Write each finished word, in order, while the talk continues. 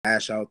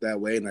lash out that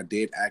way and I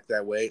did act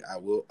that way, I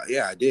will.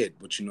 Yeah, I did.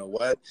 But you know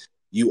what?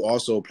 You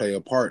also play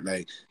a part.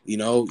 Like, you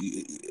know,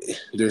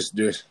 there's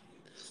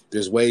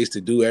ways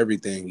to do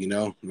everything. You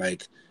know,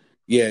 like,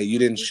 yeah, you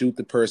didn't shoot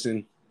the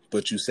person,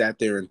 but you sat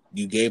there and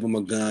you gave them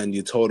a gun.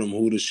 You told them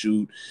who to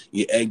shoot.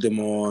 You egged them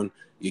on.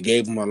 You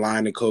gave them a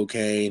line of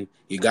cocaine.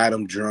 You got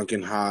them drunk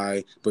and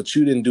high, but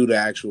you didn't do the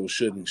actual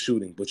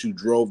shooting. But you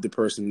drove the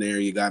person there.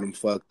 You got them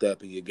fucked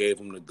up, and you gave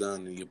them the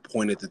gun, and you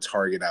pointed the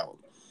target out.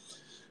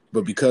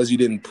 But because you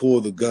didn't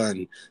pull the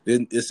gun,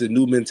 then it's a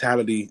new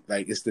mentality.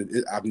 Like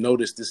I've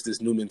noticed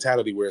this new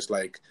mentality where it's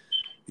like,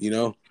 you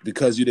know,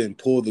 because you didn't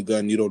pull the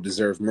gun, you don't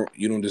deserve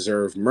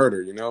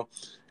murder, you know,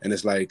 and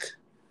it's like,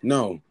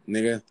 no,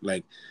 nigga,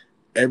 like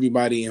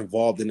everybody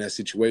involved in that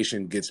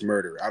situation gets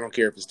murdered. I don't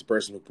care if it's the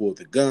person who pulled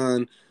the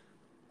gun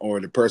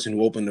or the person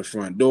who opened the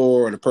front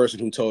door or the person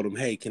who told him,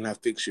 hey, can I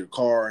fix your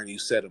car? And you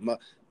set him up.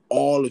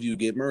 All of you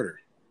get murdered.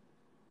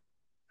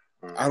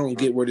 I don't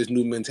get where this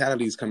new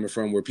mentality is coming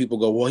from, where people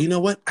go, well, you know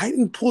what? I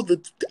didn't pull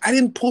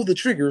the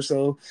trigger,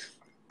 so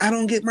I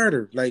don't get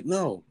murdered. Like,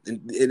 no.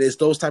 And it's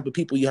those type of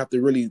people you have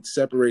to really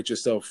separate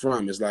yourself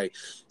from. It's like,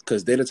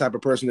 because they're the type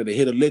of person that they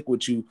hit a lick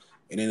with you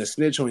and then a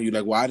snitch on you.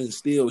 Like, well, I didn't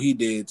steal, he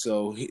did.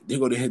 So there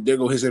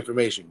go his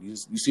information.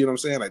 You see what I'm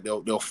saying? Like,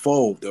 they'll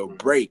fold, they'll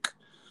break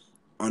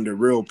under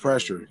real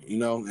pressure, you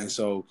know? And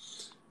so,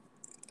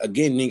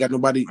 again, you ain't got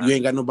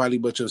nobody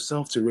but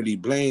yourself to really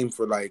blame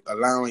for, like,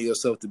 allowing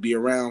yourself to be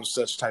around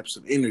such types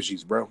of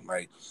energies, bro.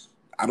 Like,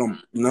 I don't,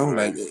 you know,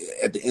 like,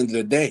 at the end of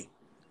the day,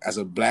 as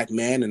a black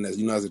man and as,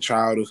 you know, as a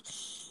child of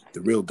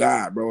the real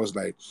God, bro, it's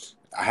like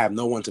I have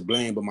no one to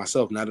blame but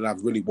myself. Now that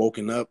I've really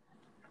woken up,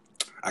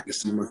 I can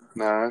see my,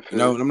 you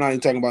know, and I'm not even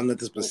talking about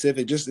nothing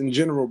specific, just in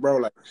general, bro.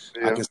 Like,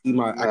 I can see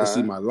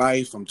my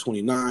life. I'm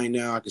 29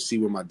 now. I can see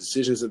where my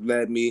decisions have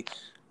led me.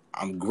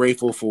 I'm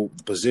grateful for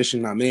the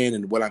position I'm in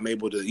and what I'm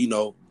able to, you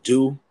know,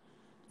 do.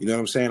 You know what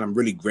I'm saying? I'm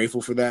really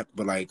grateful for that.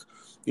 But, like,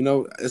 you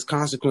know, it's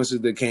consequences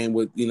that came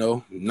with, you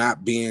know,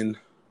 not being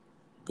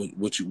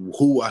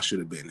who I should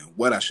have been and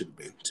what I should have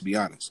been, to be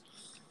honest.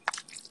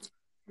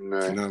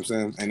 Right. You know what I'm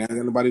saying? And I ain't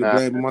got nobody to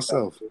blame but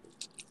myself.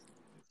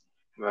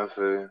 That's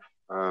it.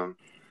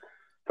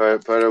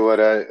 Part of what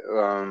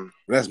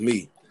That's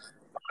me.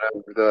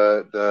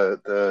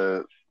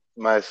 the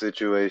my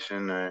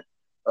situation or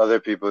other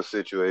people's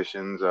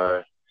situations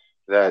are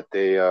that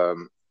they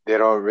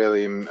don't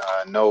really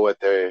know what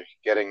they're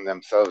getting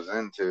themselves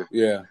into.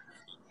 Yeah.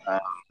 Um,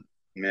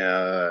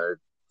 yeah,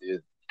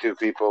 two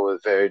people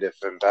with very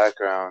different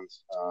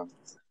backgrounds.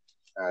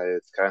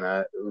 It's kind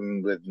of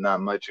with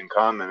not much in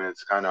common.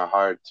 It's kind of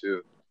hard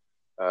to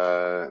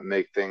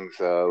make things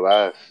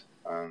last.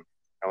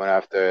 I went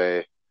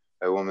after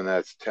a woman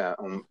that's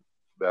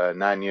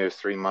 9 years,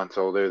 3 months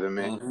older than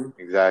me. Mm-hmm.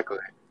 Exactly.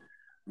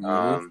 Mm-hmm.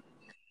 Um,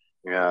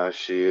 yeah,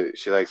 she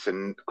likes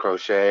to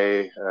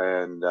crochet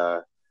and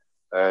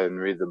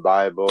read the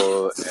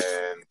Bible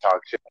and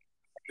talk shit.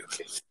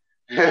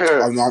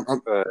 I'm not,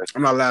 I'm, uh,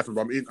 I'm not laughing,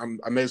 but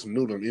I made some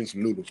noodles. I'm eating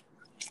some noodles.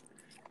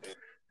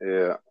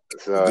 yeah. They're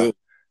So, good.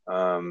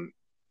 um,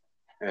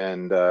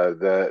 and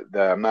the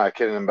I'm not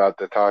kidding about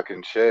the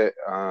talking shit.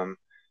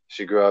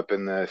 She grew up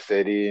in the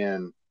city,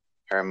 and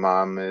her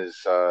mom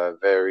is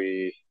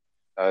very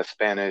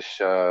Spanish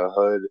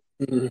hood,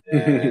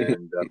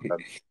 and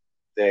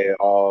they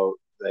all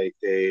like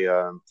they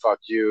fuck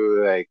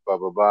you, like blah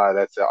blah blah.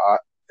 That's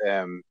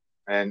and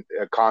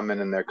a common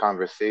in their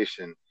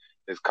conversation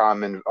is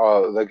common.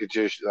 Oh, look at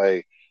you,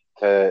 like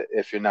to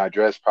if you're not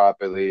dressed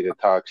properly to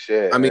talk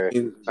shit I or mean,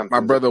 my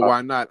something's brother, off.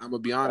 why not? I'm gonna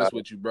be Uh, honest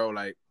with you, bro.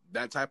 Like,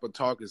 that type of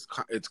talk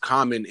it's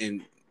common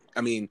in. I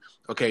mean,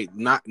 okay,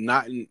 not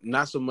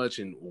so much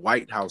in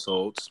white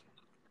households,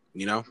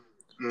 you know,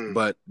 mm,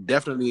 but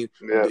definitely,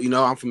 yeah. you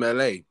know, I'm from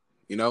LA.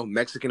 You know,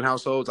 Mexican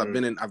households.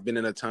 Mm, I've been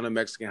in a ton of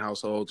Mexican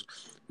households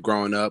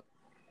growing up,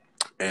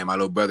 and my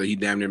little brother, he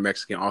damn near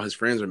Mexican. All his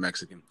friends are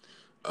Mexican.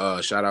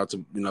 Shout out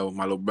to, you know,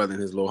 my little brother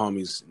and his little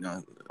homies, you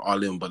know, all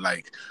of them. But,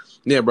 like,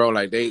 yeah, bro,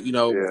 like, they, you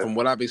know, yeah. from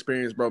what I've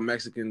experienced, bro,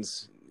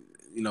 Mexicans,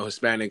 you know,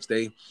 Hispanics,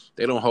 they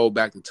don't hold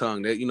back the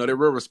tongue. They, you know, they're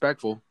real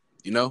respectful.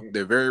 You know,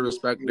 they're Yeah. very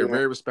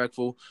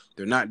respectful.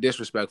 They're not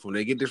disrespectful. When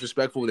they get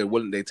disrespectful,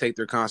 they take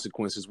their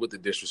consequences with the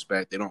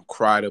disrespect. They don't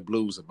cry the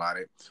blues about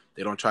it.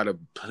 They don't try to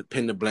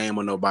pin the blame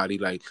on nobody.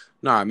 Like,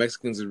 nah,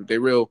 Mexicans, they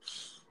real,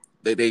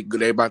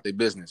 they about their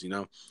business, you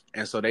know.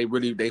 And so they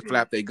Mm,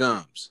 flap their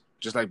gums.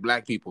 Just like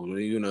black people. When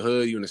you in the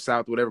hood, you in the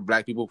South, whatever,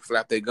 black people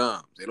flap their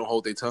gums. They don't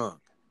hold their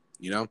tongue.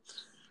 You know?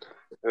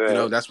 You yeah.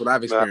 know, that's what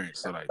I've But,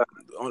 experienced. So, like,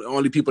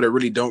 only people that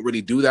really don't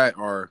really do that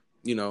are,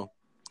 you know,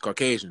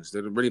 Caucasians.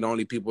 They're really the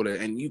only people that,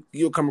 and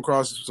you'll come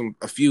across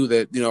a few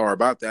that, you know, are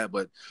about that,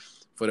 but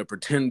for the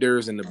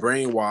pretenders and the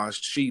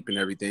brainwashed sheep and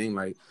everything,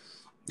 like,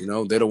 you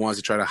know, they're the ones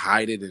that try to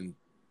hide it and,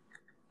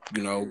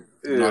 you know,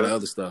 and all yeah. the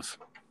other stuff.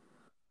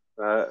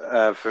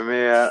 For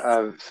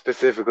me,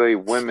 specifically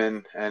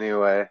women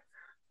anyway.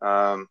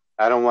 I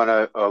don't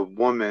want a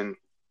woman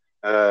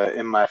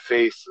in my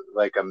face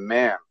like a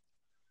man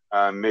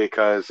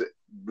because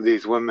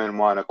these women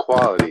want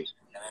equality.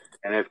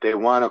 And if they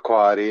want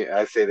equality,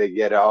 I say they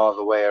get it all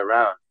the way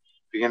around.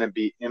 If you're gonna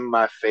be in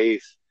my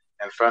face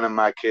in front of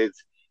my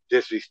kids,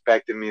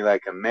 disrespecting me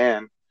like a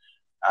man,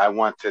 I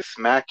want to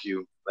smack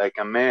you like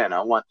a man.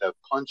 I want to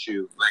punch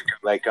you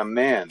like a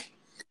man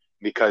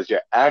because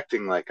you're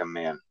acting like a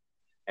man.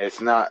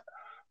 It's not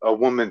a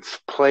woman's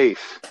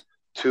place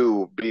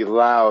to be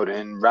loud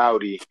and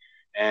rowdy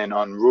and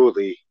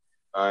unruly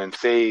and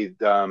say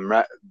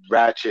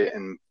ratchet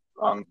and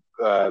um,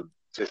 uh,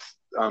 just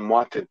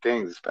unwanted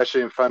things,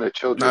 especially in front of Not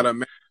children. a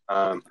man.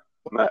 Um,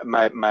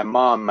 my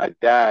mom, my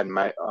dad,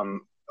 my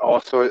all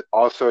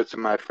sorts of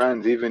my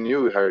friends, even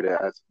you heard it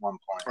at one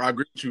point. I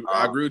agree with you.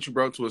 I agree with you,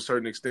 bro, to a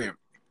certain extent.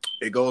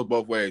 It goes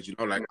both ways, you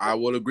know. Like I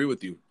will agree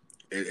with you.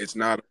 It's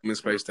not a woman's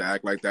place to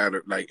act like that,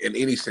 or like in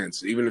any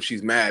sense. Even if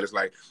she's mad, it's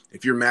like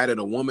if you're mad at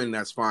a woman,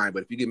 that's fine.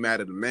 But if you get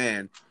mad at a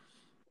man,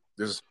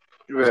 there's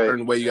a Right,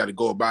 certain way you got to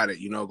go about it.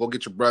 You know, go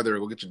get your brother, or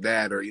go get your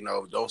dad, or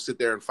don't sit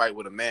there and fight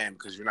with a man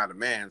because you're not a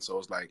man. So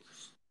it's like,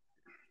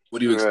 what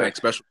do you right. expect?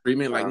 Special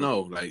treatment? Like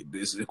no, like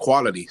it's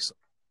equality. So,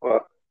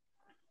 Well,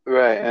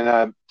 right,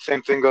 and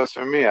same thing goes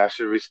for me. I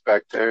should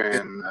respect her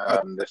yeah,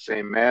 in the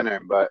same manner.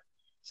 But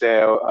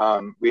say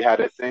we had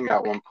a thing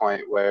at one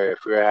point where if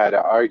we had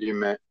an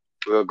argument,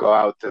 we'll go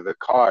out to the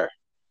car.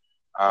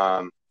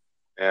 Um,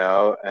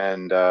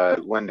 and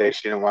one day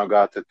she didn't want to go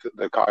out to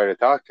the car to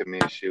talk to me.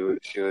 She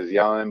was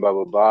yelling, blah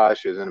blah blah.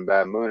 She was in a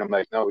bad mood. I'm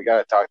like, no, we got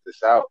to talk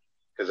this out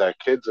because our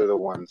kids are the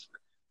ones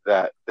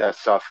that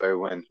suffer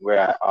when we're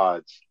at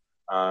odds.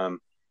 Um,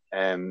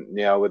 and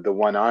with the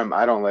one arm,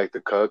 I don't like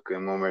to cook,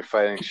 and when we're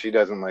fighting, she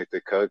doesn't like to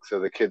cook, so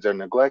the kids are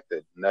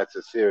neglected, and that's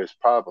a serious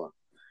problem.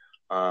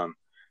 Um,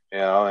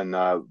 and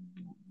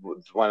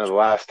one of the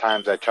last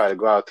times I tried to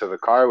go out to the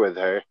car with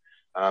her,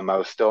 I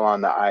was still on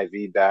the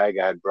IV bag.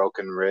 I had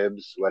broken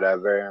ribs,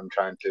 whatever. I'm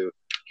trying to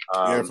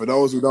yeah. um, For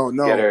those who don't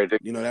get know, her to.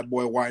 that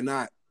boy, why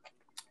not?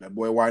 That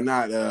boy, why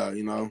not?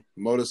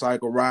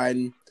 Motorcycle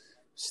riding,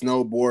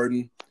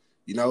 snowboarding,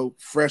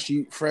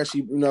 freshy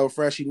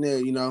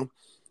nigga,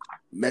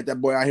 met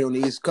that boy out here on the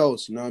East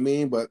Coast, you know what I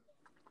mean? But,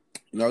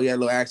 he had a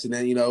little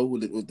accident,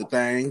 with the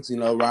things,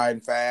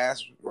 riding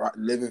fast,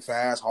 living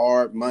fast,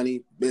 hard,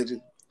 money,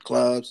 bitches,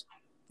 clubs,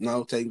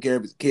 taking care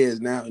of his kids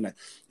now. And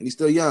he's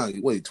still young.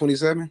 What,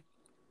 27?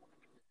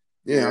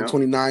 Yeah, I'm Yeah,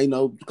 29,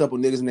 a couple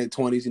niggas in their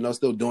 20s,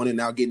 still doing it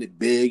now, getting it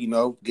big,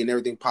 getting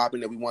everything popping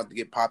that we wanted to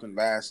get popping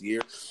last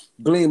year.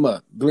 Gleam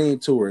up, Gleam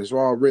Tour, it's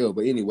all real.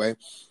 But anyway,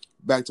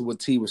 back to what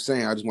T was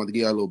saying, I just wanted to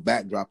give you a little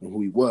backdrop on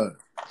who he was.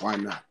 Why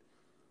not?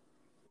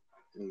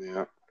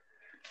 yeah.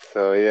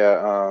 So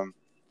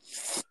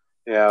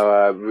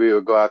we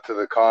would go out to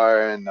the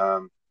car, and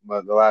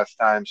but the last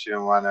time she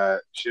didn't want to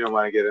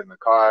get in the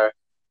car.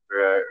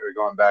 We're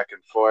going back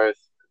and forth.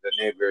 The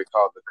neighbor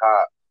called the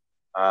cop.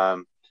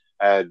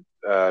 I had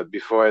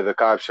before the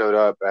cop showed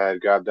up, I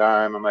had grabbed her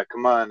arm. I'm like,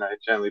 "Come on!" I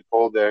gently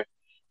pulled her,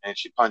 and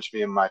she punched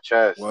me in my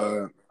chest.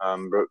 What?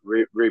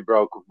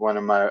 Broke one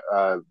of my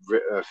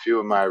a few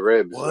of my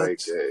ribs. What? Like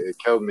it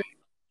killed me.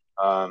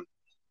 Um,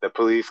 the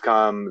police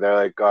come. They're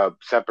like,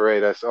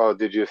 separate us. Oh,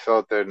 did you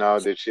assault her? No.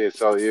 Did she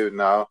assault you?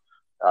 No.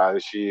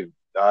 She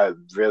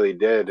really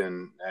did,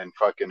 and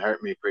fucking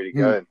hurt me pretty Hmm.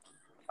 good.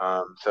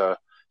 So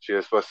she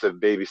was supposed to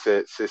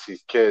babysit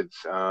Sissy's kids.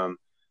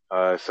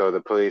 So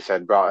the police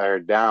had brought her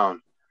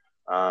down.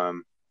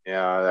 Um, you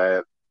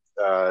know,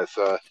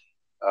 so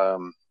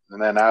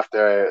and then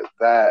after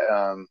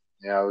that,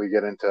 we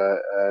get into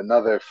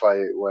another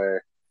fight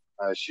where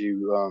she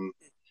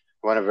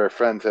one of her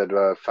friends had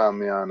found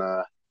me on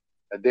a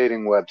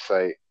dating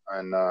website,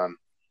 and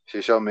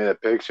she showed me the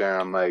picture,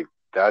 and I'm like,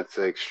 that's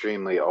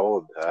extremely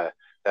old.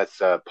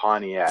 That's a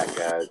Pontiac.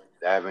 I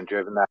haven't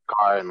driven that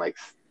car in like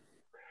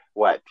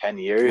what 10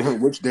 years.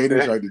 Which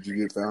dating site did you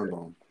get found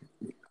on?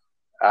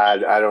 I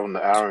don't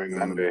Um,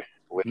 remember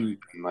which. hmm.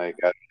 Like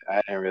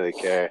I didn't really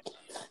care.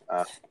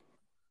 Uh,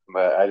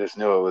 but I just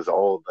knew it was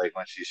old. Like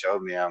when she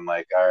showed me, I'm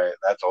like, all right,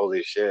 that's old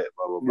as shit,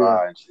 blah blah Yeah.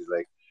 blah. And she's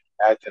like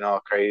acting all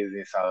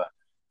crazy. So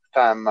this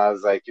time I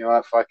was like, you know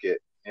what, fuck it.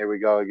 Here we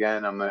go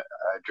again. I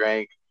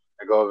drank.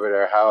 I go over to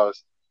her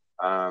house.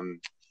 Um,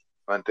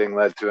 One thing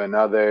led to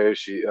another.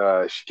 She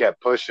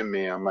kept pushing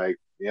me. I'm like,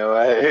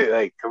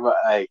 like come on,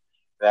 like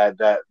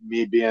that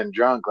me being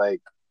drunk,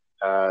 like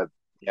uh,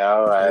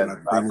 Yeah,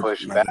 I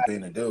pushed not back. the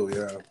thing to do.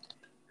 Yeah.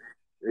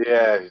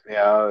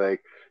 Yeah,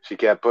 like she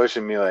kept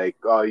pushing me, like,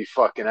 "Oh, you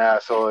fucking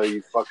asshole,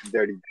 you fucking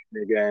dirty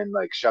nigga," and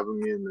like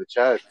shoving me in the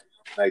chest,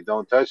 like,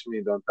 "Don't touch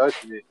me, don't touch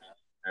me."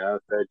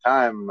 Third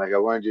time, like I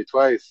warned you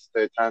twice.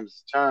 Third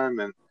time's the charm,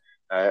 and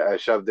I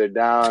shoved her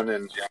down,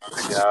 and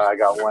I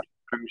got one.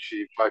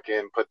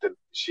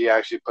 She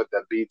actually put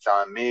the beats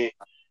on me.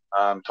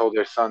 Told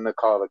her son to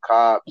call the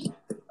cops.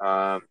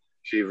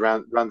 She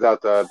runs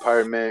out the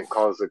apartment,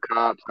 calls the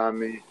cops on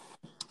me.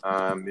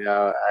 I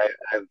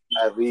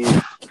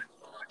leave.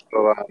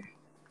 So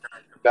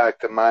back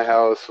to my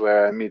house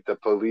where I meet the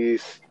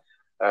police.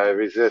 I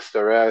resist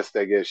arrest.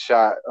 I get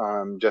shot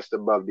just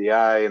above the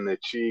eye, in the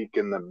cheek,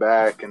 in the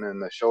back, and in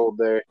the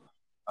shoulder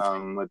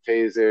with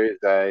tasers.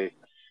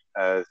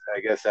 I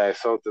guess I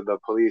assaulted the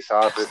police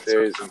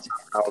officers and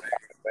somehow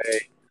got away.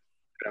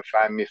 Couldn't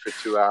find me for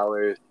 2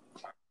 hours.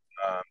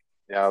 Um,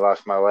 I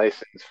lost my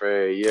license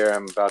for a year.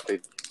 I'm about to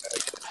get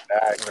it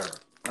back.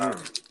 Um,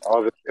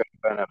 all this could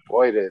have been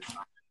avoided.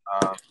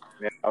 Um,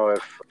 if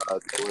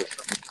there was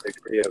some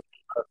degree of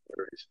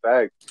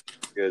respect,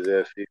 because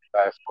if you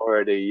fast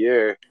forward a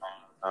year,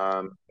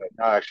 no,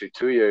 actually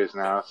 2 years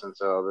now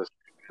since all this,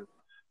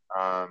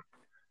 um,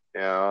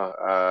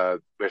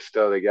 we're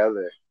still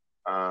together.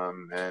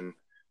 And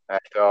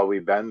after all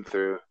we've been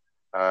through,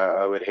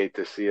 I would hate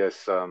to see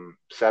us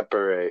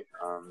separate.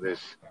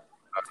 There's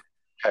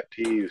pet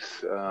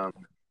peeves,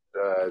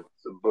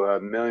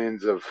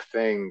 millions of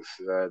things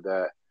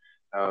that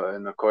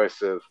in the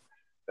course of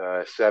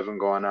 7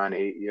 going on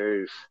 8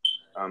 years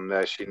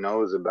that she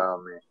knows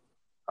about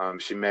me.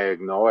 She may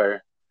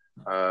ignore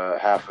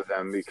half of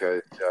them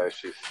because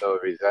she still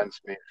resents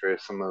me for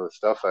some of the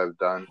stuff I've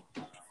done.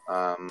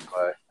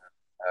 But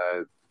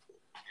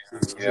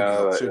She'll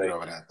get like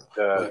over that.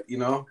 the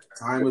But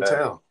time will the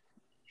tell.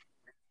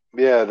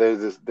 yeah,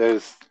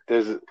 there's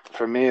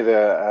for me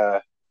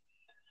the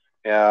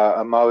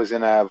I'm always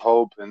gonna have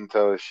hope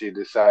until she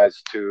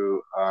decides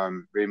to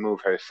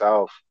remove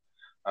herself.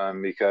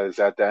 Because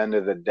at the end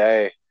of the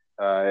day,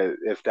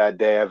 if that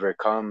day ever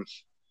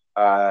comes,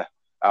 uh,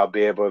 I'll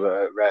be able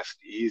to rest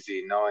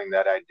easy knowing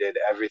that I did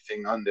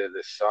everything under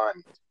the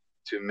sun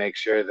to make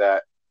sure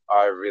that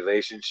our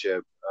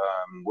relationship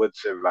would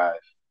survive.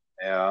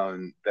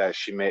 And that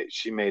she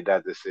made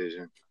that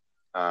decision.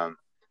 Um,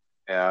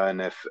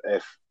 and if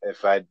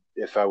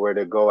I were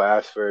to go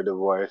ask for a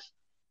divorce,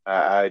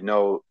 I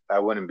know I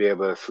wouldn't be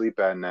able to sleep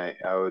at night.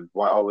 I would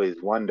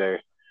always wonder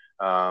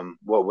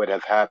what would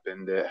have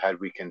happened had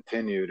we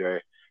continued,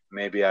 or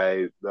maybe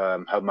I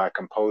held my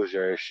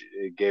composure,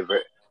 gave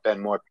her, been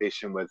more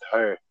patient with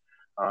her,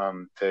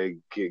 to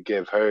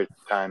give her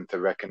time to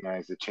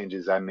recognize the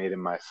changes I made in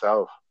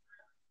myself.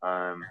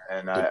 And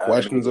The I've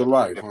questions made of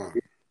life, huh?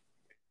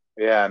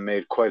 I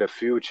made quite a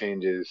few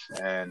changes,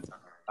 and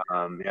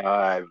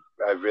I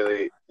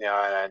really,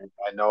 and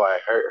I know I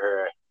hurt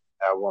her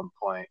at one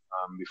point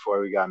before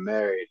we got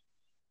married,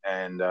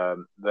 and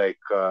like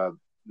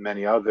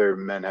many other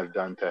men have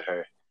done to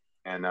her,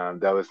 and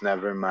that was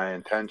never my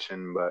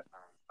intention, but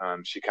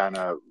she kind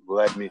of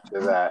led me to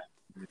that.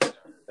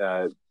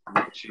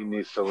 What she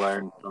needs to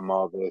learn from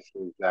all this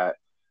is that,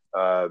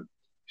 uh,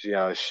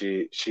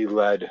 she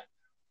led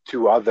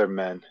two other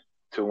men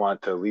to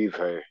want to leave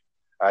her.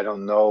 I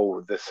don't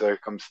know the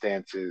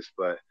circumstances,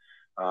 but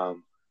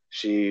um,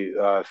 she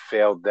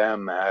failed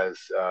them as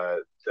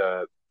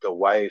the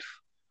wife.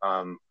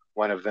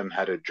 One of them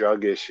had a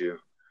drug issue.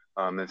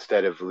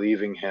 Instead of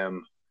leaving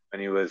him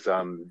when he was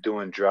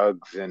doing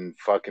drugs and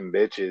fucking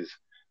bitches,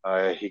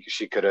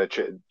 she could have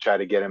tried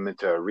to get him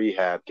into a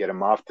rehab, get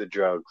him off the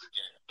drugs,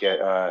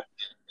 get uh,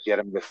 get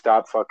him to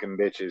stop fucking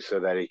bitches so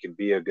that he could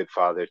be a good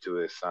father to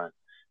his son.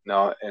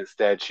 No,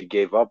 instead she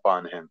gave up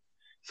on him,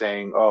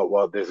 saying, "Oh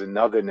well, there's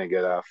another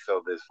nigga that'll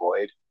fill this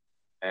void,"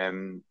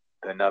 and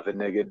another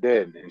nigga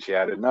did, and she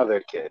had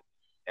another kid.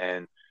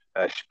 And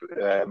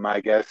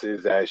my guess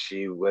is that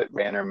she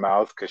ran her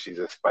mouth because she's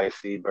a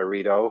spicy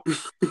burrito,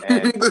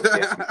 and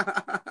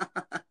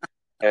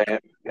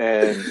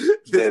and This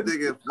did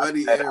nigga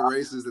funny and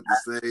racist at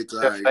the same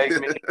just time. like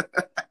me.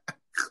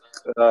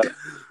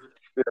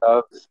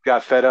 Uh,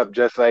 got fed up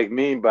just like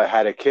me, but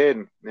had a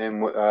kid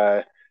and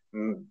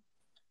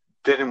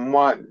didn't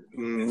want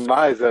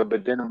Liza,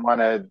 but didn't want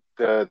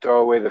to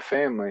throw away the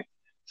family.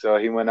 So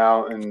he went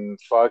out and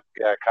fucked,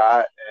 got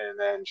caught, and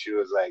then she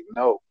was like,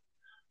 "No,"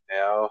 you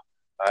know.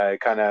 I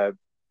kind of,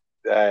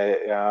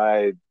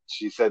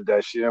 she said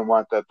that she didn't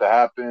want that to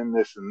happen,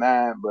 this and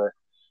that.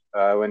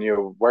 But when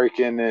you're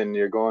working and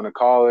you're going to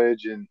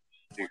college and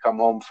you come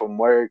home from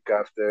work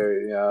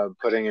after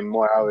putting in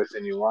more hours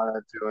than you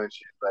wanted to, and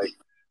she's like,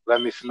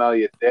 "Let me smell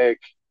your dick,"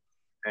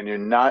 and you're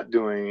not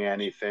doing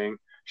anything,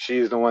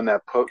 she's the one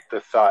that put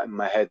the thought in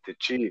my head to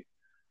cheat.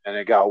 And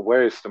it got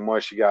worse. The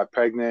more she got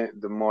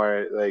pregnant, the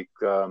more like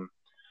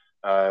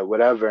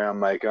whatever. I'm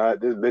like,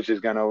 this bitch is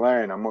gonna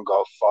learn. I'm gonna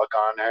go fuck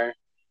on her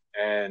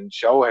and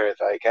show her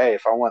it's like, hey,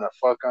 if I want to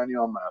fuck on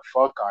you, I'm gonna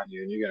fuck on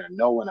you, and you're gonna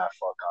know when I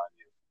fuck on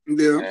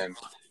Yeah. you. And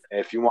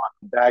if you want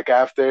me back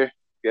after,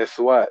 guess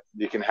what?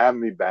 You can have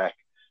me back,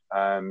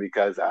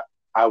 because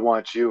I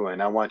want you,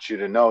 and I want you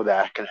to know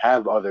that I can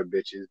have other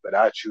bitches, but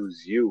I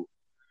choose you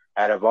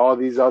out of all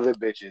these other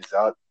bitches,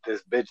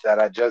 this bitch that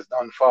I just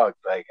done fucked,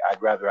 like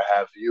I'd rather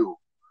have you.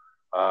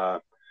 Uh,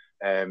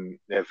 and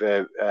if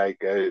it, like,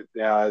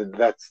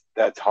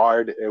 that's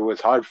hard. It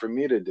was hard for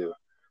me to do.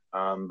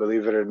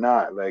 Believe it or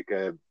not, like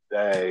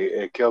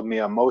it killed me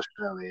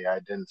emotionally. I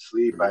didn't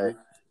sleep. Mm-hmm.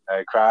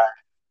 I cried.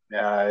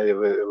 Yeah, it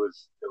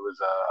was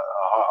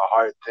a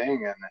hard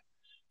thing, and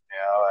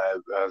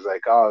I was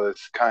like, oh,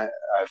 this kind.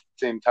 At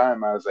the same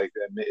time, I was like,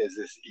 is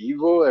this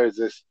evil or is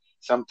this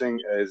something?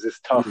 Is this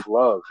tough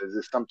love? Is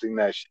this something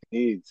that she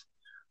needs?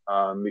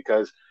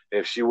 Because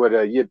if she would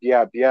have yip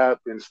yap yap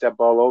and step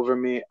all over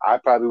me, I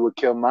probably would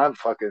kill my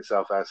fucking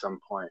self at some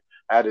point.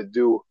 I had to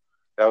do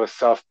that was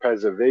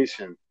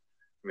self-preservation,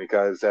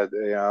 because that,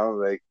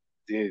 like,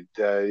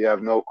 you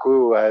have no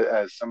clue,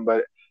 as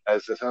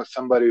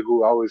somebody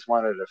who always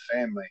wanted a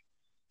family,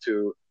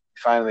 to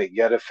finally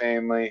get a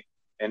family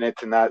and it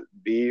to not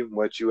be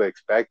what you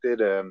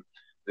expected.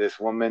 This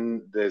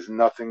woman, there's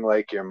nothing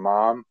like your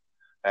mom,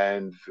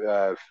 and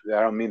I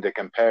don't mean to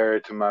compare her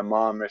to my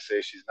mom or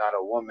say she's not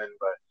a woman,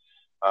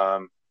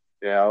 but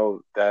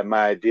that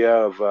my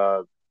idea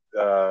uh,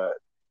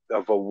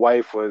 of a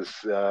wife was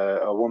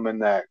a woman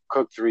that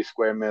cooked 3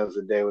 square meals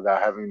a day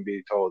without having to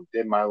be told,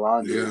 did my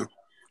laundry, Yeah.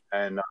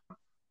 and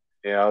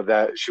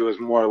that she was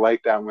more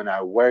like that when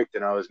I worked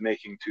and I was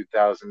making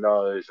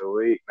 $2,000 a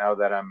week. Now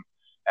that I'm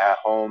at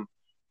home,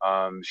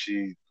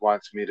 she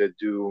wants me to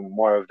do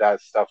more of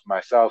that stuff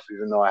myself,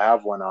 even though I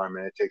have one arm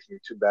and it takes me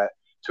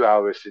 2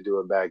 hours to do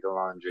a bag of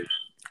laundry.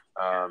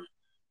 Um,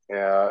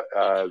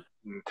 it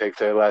takes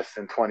her less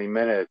than 20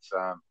 minutes.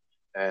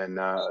 And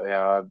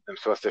I'm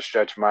supposed to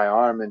stretch my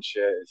arm and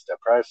shit. It's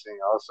depressing,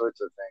 all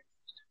sorts of things.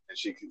 And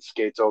she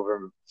skates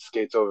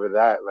over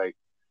that like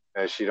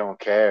she don't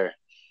care.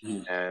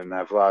 Mm. And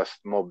I've lost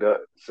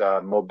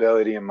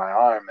mobility in my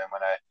arm. And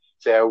when I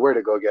say I were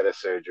to go get a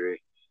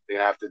surgery, they're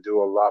gonna have to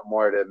do a lot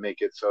more to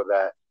make it so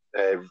that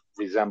it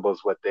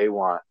resembles what they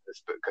want.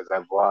 It's because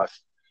I've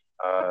lost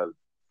uh,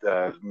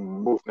 the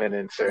movement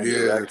in certain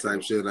Yeah, type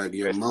directions. shit. Like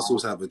your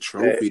muscles have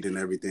atrophied and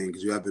everything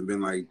because you haven't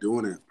been like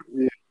doing it.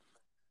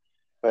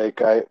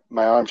 Like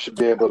my arm should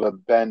be able to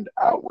bend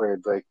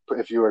outward. Like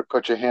if you were to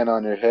put your hand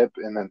on your hip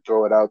and then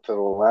throw it out to the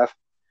left,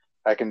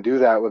 I can do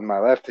that with my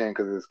left hand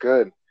because it's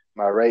good.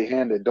 My right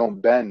hand, it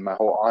don't bend. My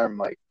whole arm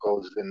like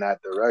goes in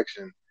that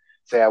direction.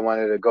 Say I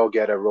wanted to go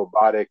get a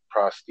robotic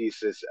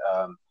prosthesis,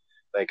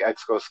 like Mm-hmm.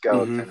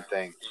 exoskeleton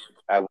thing,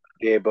 I wouldn't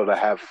be able to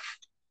have.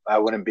 I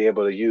wouldn't be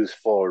able to use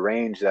full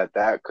range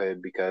that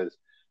could, because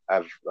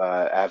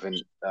I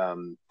haven't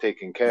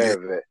taken Yeah, care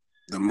of it.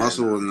 the And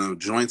muscle and the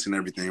joints and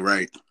everything,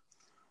 right?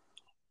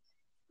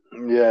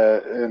 yeah,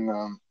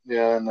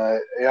 and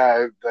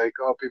like,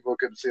 all people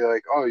could say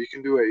like, oh, you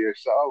can do it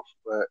yourself,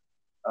 but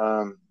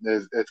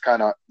it's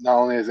kind of, not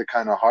only is it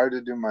kind of hard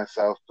to do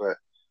myself, but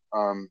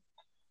um,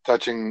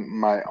 touching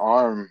my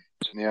arm,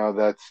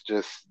 that's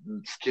just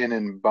skin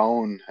and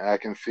bone. I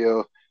can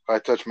feel, if I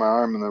touch my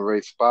arm in the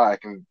right spot,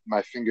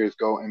 my fingers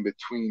go in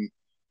between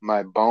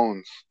my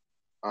bones.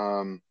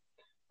 Um,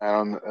 I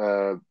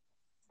don't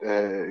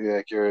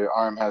like your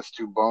arm has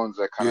two bones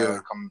that kind of Yeah.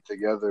 come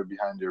together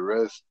behind your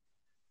wrist,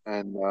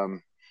 and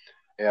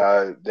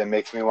yeah, that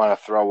makes me want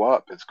to throw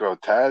up. It's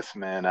grotesque,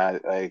 man. I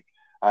like,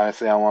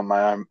 honestly, I want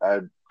my arm. I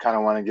kind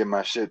of want to get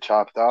my shit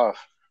chopped off.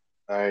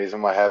 The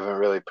reason why I haven't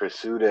really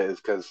pursued it is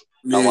because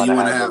I Yeah, want you to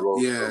want to have have a you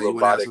want to have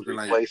robotic something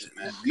like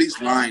replacement. at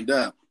least lined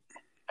up.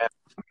 And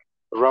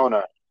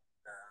Rona,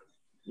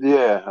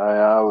 yeah,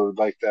 I would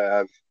like to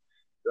have.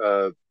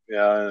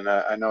 Yeah, and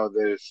I know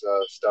there's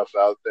stuff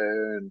out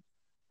there, and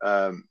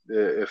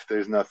if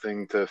there's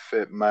nothing to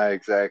fit my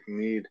exact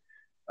need,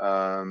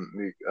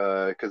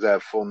 because I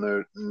have full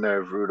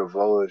nerve root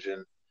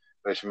avulsion,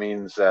 which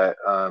means that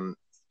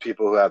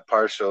people who have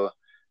partial,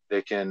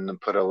 they can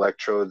put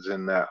electrodes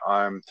in their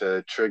arm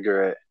to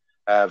trigger it.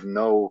 I have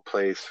no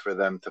place for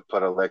them to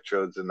put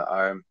electrodes in the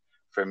arm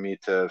for me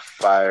to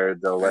fire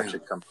the Damn.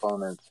 electric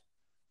components.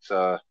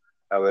 So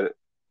I would,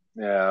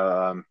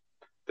 yeah,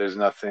 there's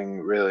nothing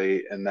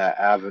really in that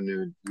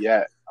avenue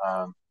yet.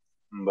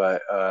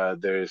 But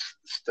there's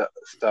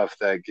stuff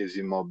that gives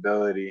you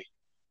mobility.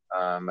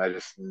 I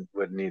just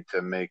would need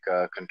to make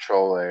a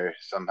controller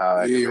somehow.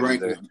 I Yeah, could you're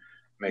right. either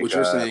make What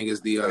you're saying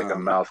is the a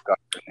mouth guard.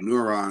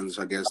 neurons.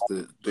 I guess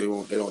they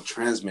don't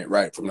transmit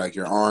right from like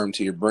your arm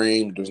to your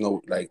brain. There's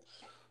no like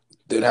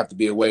there'd have to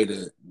be a way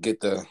to get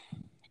the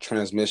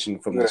transmission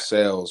from the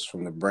cells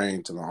from the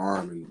brain to the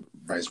arm and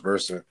vice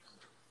versa.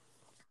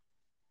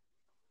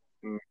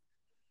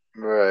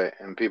 Right,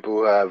 and people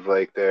who have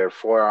like their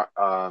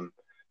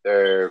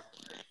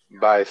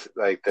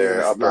like Yeah, their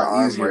it's a upper lot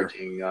arm easier.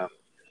 working,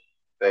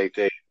 like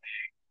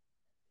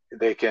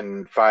they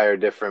can fire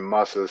different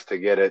muscles to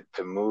get it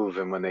to move,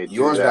 and when they do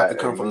Yours got to that,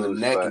 it come from the moves.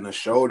 neck But and the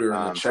shoulder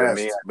and the for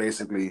me, chest,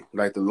 basically,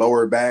 like the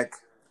lower back.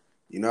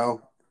 You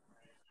know,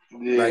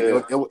 like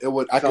yeah, it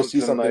would. I could see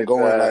something something like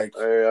going that.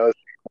 Or else,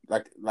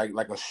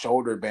 like a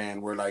shoulder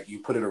band where like you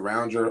put it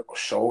around your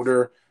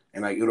shoulder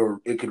and like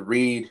it could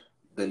read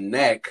the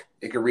neck.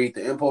 It could read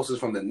the impulses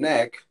from the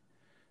neck,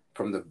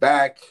 from the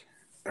back,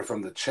 and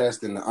from the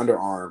chest and the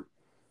underarm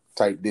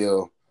type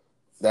deal.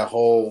 That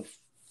whole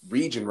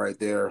region right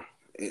there.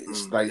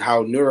 It's mm, like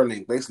how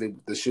Neuralink, basically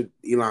the shit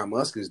Elon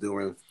Musk is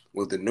doing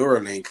with the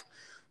Neuralink.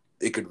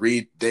 It could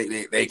read.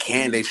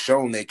 They've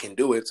shown they can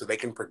do it, so they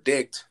can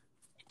predict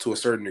to a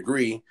certain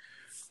degree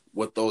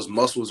what those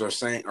muscles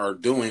are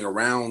doing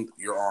around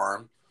your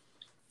arm,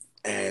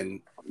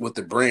 and with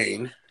the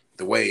brain,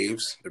 the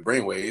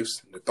brain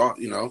waves, the thought,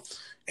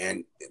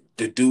 and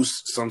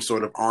deduce some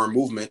sort of arm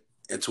movement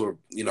into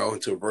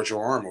a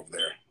virtual arm over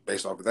there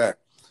based off of that.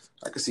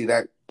 I could see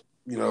that,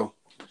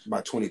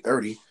 by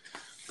 2030,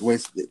 the way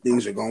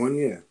things are going.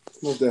 Yeah,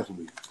 most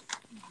definitely.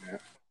 yeah.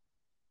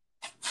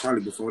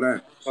 Probably before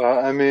that.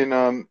 I mean,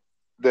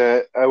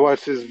 that I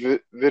watched this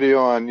video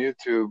on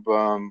YouTube.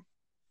 I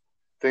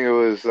think it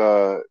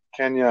was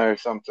Kenya or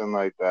something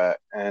like that,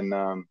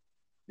 and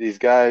these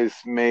guys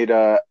made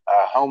a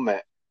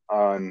helmet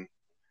on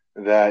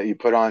that you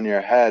put on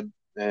your head,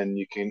 and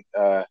you can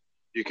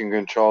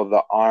control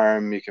the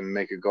arm. You can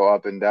make it go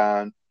up and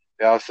down.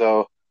 They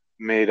also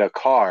made a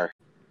car.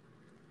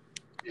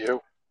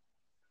 You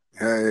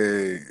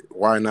Hey,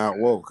 why not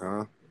woke,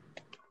 huh?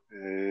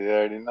 you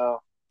already know.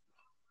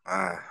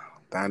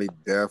 Donnie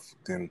Def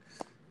then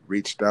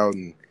reached out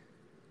and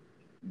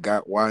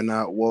got why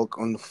not woke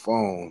on the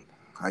phone.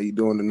 How you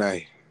doing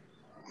tonight?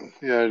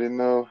 You already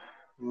know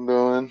what I'm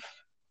doing.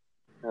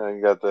 I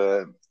got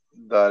the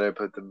daughter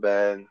put to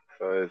bed,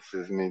 so it's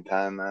just me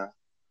time now.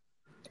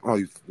 Oh,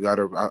 you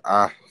gotta.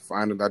 I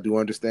find it. I do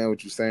understand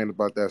what you're saying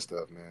about that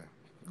stuff, man.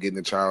 Getting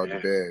the child to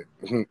Yeah,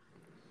 bed.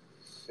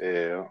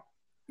 yeah,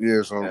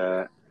 Yeah. So,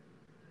 yeah.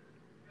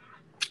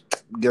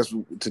 guess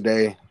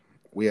today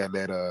we had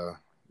that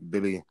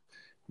Billy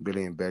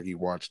and Becky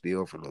watch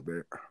deal for a little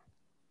bit.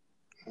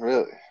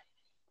 Really?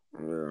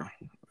 Yeah,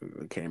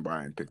 they came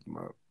by and picked them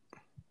up.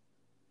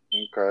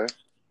 Okay.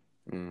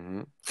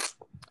 Mm-hmm.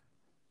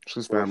 It's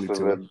his What's family the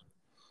too, vid?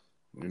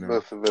 you know.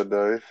 What's the vid,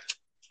 guys?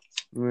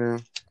 Yeah.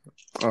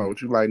 Oh,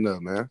 what you lighting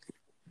up, man?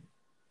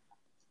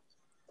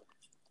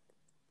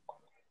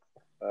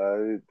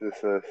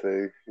 Just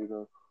say,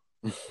 you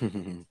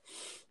know.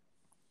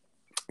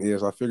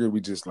 Yes, I figured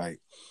we just like,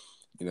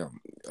 you know,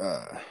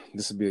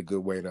 this would be a good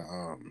way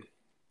to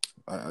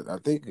I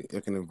think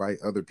it can invite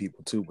other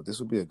people too, but this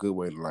would be a good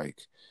way to like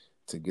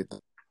to get to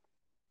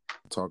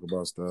talk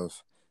about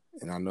stuff.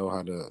 And I know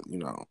how to,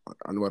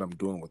 I know what I'm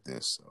doing with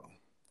this. So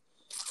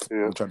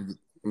Yeah. I'm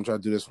trying to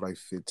do this for like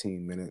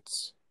 15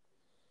 minutes,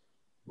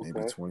 maybe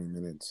Okay. 20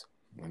 minutes.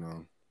 You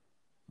know,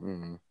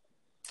 mm-hmm.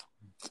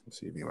 Let's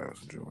see if anybody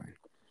else enjoying.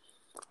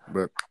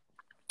 But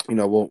we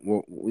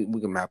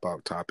can map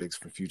out topics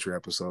for future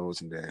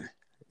episodes, and then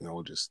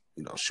we'll just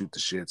shoot the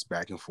shits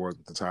back and forth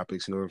with the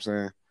topics. You know what I'm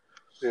saying?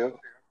 Yeah.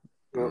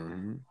 Yeah.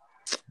 Mm-hmm.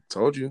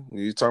 Told you.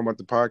 You talking about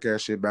the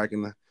podcast shit back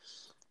in the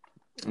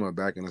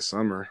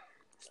summer.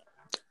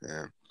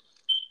 Yeah.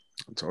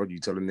 I told you,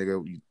 tell a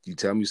nigga, you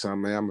tell me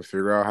something, man, I'm gonna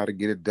figure out how to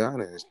get it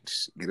done and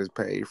just get us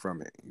paid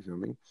from it. You feel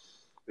me?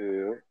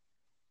 Yeah.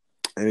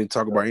 And then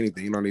talk about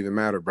anything. It don't even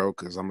matter, bro,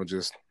 because I'm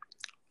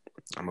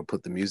gonna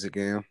put the music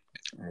in.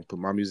 I'm gonna put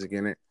my music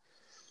in it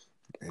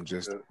and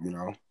just,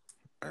 Yeah.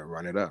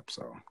 run it up.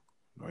 So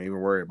don't even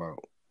worry about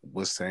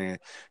what's saying.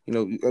 I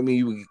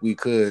mean, we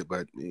could,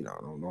 but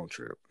don't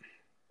trip.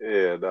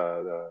 Yeah.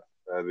 No. No.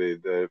 I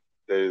mean,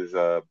 there's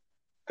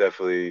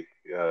definitely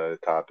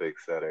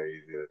topics that are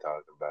easy to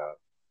talk about,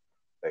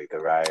 like the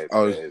riots.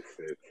 Oh, It's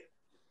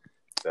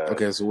the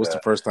okay. So what's the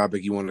the. first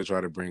topic you want to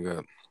try to bring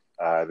up?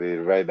 I mean,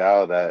 right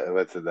now that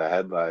what's in the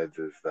headlines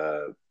is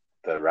the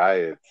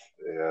riots.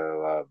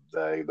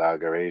 The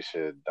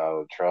inauguration,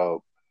 Donald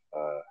Trump.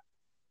 Uh,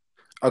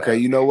 Okay, that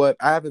you know what?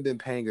 I haven't been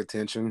paying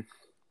attention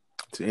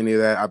to any of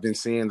that. I've been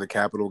seeing the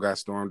Capitol got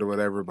stormed or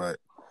whatever, but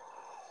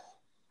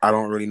I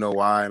don't really know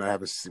why, and I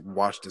haven't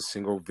watched a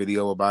single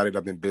video about it.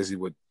 I've been busy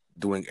with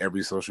doing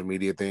every social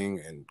media thing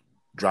and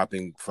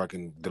dropping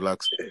fucking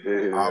deluxe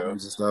yeah.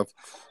 albums and stuff.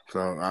 So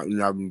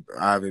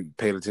I haven't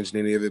paid attention to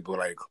any of it. But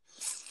like,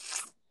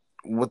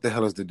 what the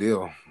hell is the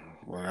deal?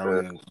 Well, I don't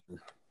The even.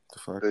 The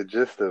fuck? the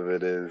gist of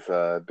it is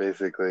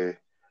basically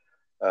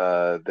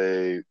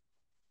they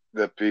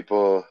the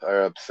people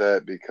are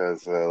upset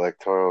because the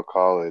electoral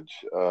college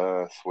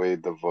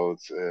swayed the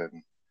votes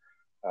in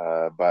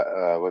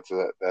but what's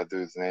that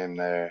dude's name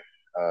there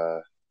uh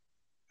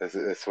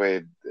it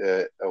swayed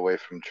it away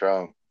from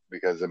Trump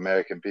because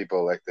American people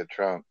elected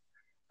Trump.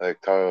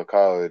 Electoral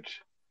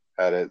college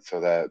had it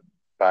so that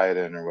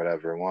Biden or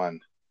whatever won,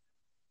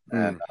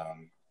 and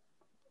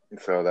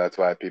Mm. so that's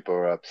why people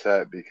were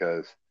upset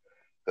because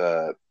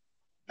the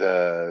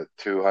the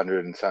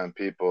 200 and some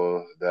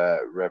people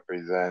that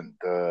represent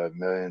the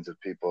millions of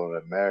people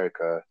in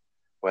America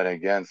went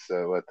against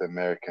what the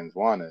Americans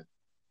wanted.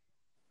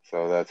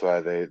 So that's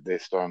why they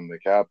stormed the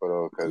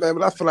Capitol because Man,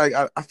 but I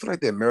feel like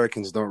the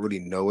Americans don't really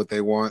know what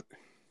they want.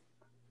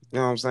 You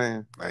know what I'm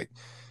saying? Like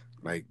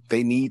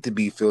they need to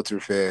be filter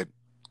fed.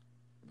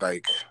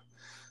 Like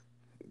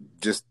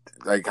just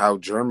like how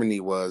Germany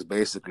was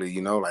basically,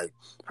 like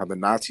how the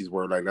Nazis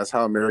were. Like that's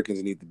how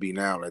Americans need to be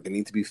now. Like they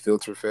need to be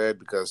filter fed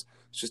because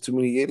it's just too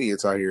many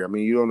idiots out here. I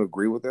mean, you don't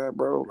agree with that,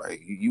 bro?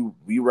 Like you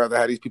rather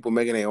have these people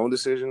making their own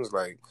decisions?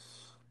 Like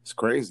it's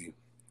crazy.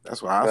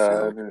 That's what I uh,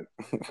 I feel. mean,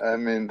 I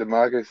mean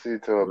democracy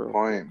to a Bro.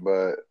 point,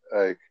 but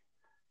like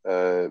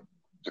the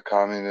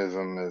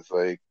communism is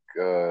like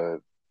a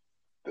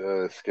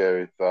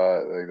scary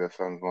thought. Like that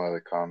sounds more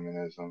like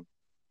communism,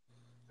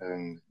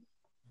 and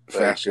like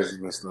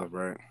Fascism and stuff,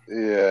 right?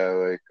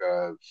 yeah,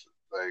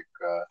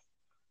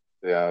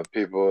 yeah,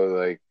 people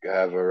like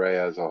have a right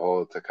as a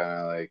whole to kind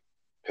of like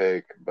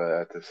pick, but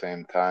at the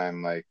same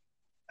time, like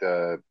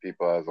the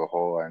people as a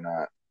whole are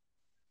not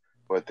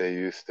what they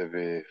used to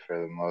be for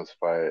the most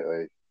part.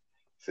 Like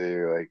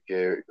See, like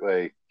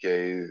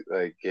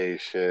gay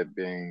shit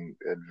being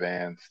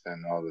advanced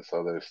and all this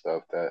other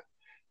stuff that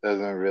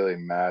doesn't really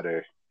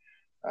matter.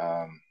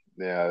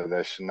 Yeah,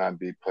 that should not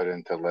be put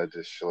into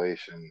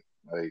legislation,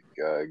 like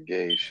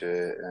gay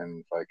shit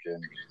and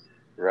fucking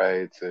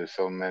rights. There's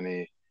so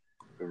many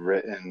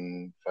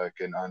written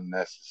fucking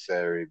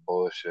unnecessary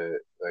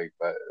bullshit.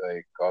 But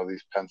like all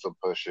these pencil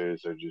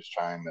pushers are just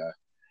trying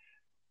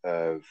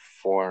to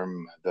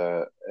form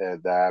the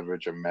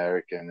average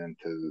American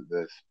into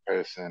this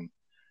person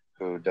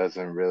who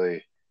doesn't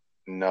really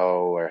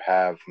know or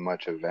have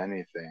much of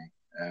anything.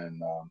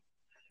 And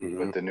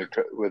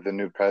Mm-hmm. with the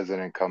new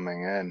president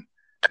coming in,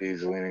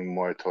 he's leaning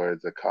more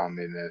towards a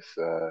communist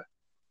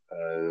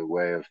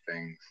way of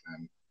things.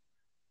 And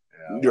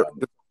you know,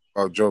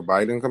 Oh, Joe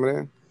Biden coming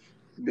in?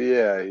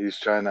 yeah, he's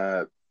trying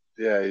to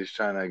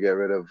get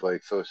rid of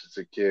like Social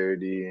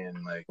Security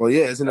and like Well,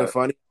 yeah, isn't it uh,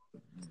 funny?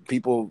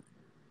 People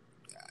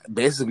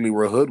basically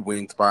were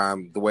hoodwinked by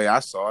him the way I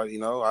saw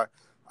it.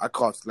 I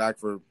caught slack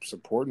for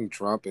supporting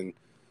Trump, and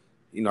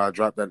I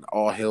dropped that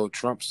All Hail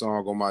Trump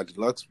song on my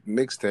deluxe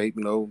mixtape.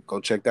 Go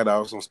check that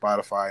out. It's on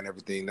Spotify and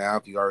everything now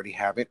if you already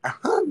haven't.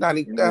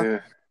 yeah,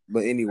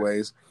 But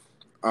anyways,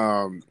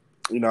 um,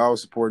 I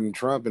was supporting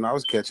Trump and I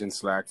was catching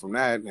slack from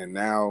that, and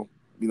now,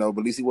 but at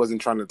least he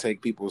wasn't trying to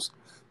take people's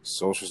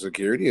social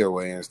security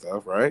away and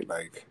stuff, right?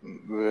 Like,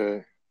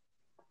 yeah,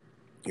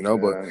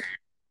 but yeah,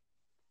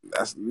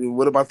 that's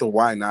what about the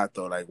why not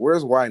though? Like,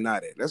 where's why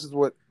not at? This is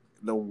what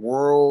the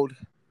world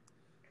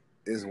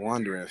is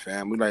wondering,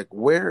 fam. We like,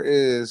 where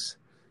is,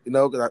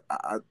 because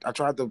I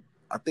tried to,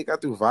 I think I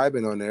threw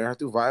vibing on there. I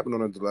threw vibing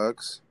on the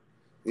deluxe.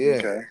 Yeah,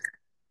 okay,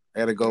 I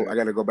gotta go. yeah, I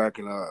gotta go back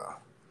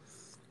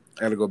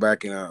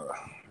and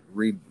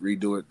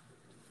redo it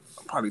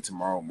probably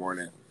tomorrow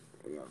morning.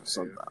 yeah,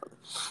 Sometime.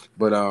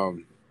 But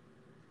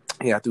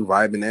yeah, I threw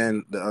vibing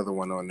and the other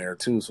one on there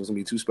too. So it's gonna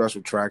be two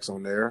special tracks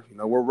on there.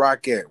 Where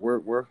Rock at? Where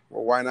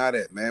why not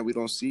at, man? We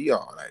don't see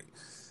y'all like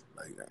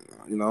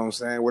you know what I'm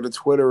saying? Where the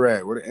Twitter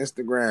at? Where the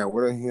Instagram?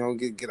 Where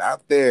the get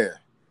out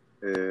there?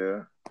 yeah.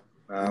 You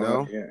I'm know?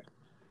 working,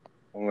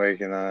 I'm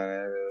working on it.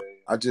 Really.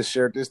 I just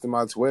shared this to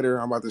my Twitter.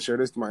 I'm about to share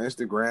this to my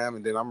Instagram,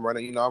 and then I'm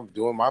running. I'm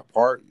doing my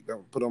part.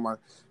 Put on my,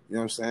 what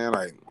I'm saying?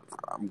 Like,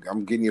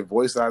 I'm getting your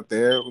voice out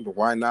there.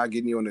 Why not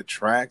getting you on the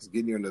tracks,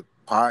 getting you on the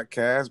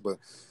podcast? But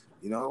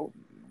you know,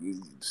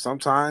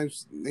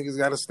 sometimes niggas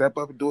got to step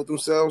up and do it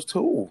themselves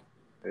too.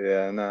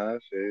 Yeah, no, I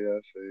see.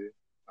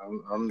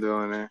 I'm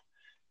doing it.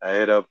 I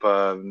hit up.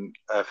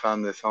 I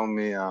found this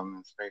homie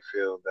in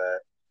Springfield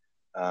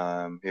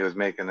that he was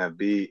making a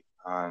beat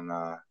on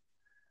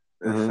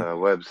this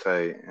Mm-hmm.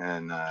 website,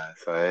 and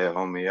so I hit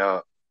homie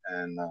up,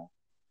 and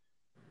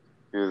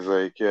he was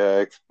like,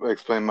 "Yeah,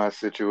 explain my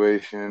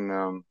situation."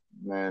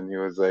 And he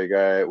was like, "All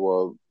right,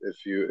 well,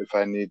 if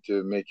I need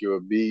to make you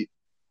a beat,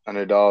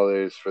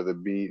 $100 for the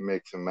beat,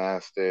 mix and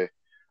master.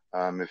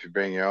 If you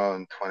bring your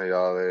own,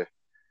 $20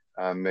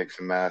 mix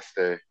and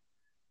master."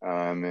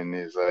 And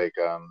he's like,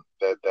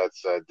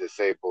 that's a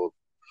disabled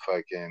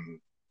fucking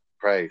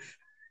price.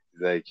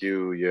 He's like,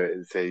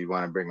 you say you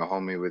want to bring a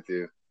homie with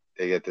you,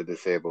 they get the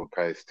disabled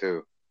price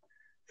too.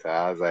 So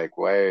I was like,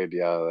 word,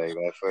 yo, like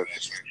that's what.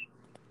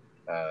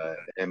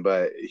 And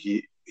but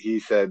he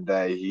said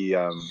that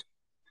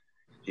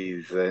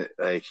he's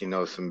like he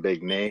knows some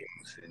big names,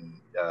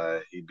 and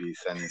he'd be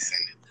sending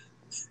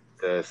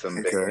to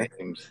some big Okay.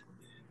 names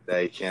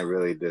that he can't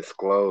really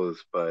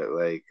disclose, but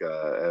like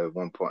at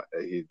one point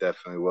he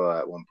definitely will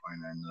at one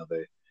point or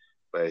another.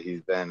 But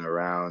he's been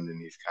around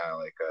and he's kind of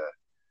like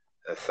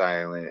a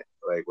silent,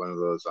 like one of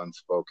those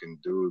unspoken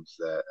dudes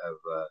that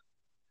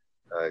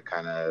have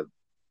kind of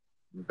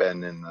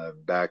been in the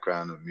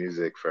background of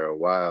music for a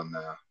while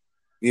now.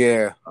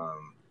 Yeah,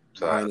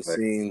 So I behind the was like,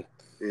 scene.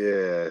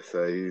 yeah,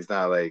 so he's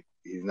not like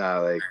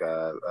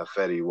a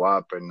Fetty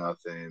Wap or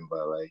nothing,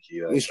 but like he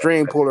He's like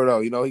string puller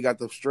though. He got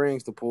the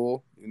strings to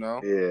pull.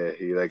 yeah,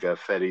 he like a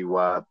Fetty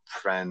Wap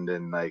friend,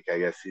 and like I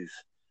guess he's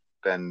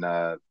been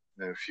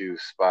in a few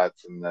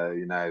spots in the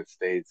United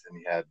States, and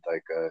he had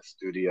like a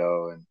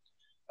studio, and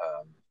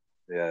um,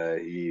 yeah,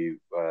 he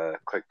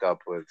clicked up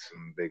with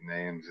some big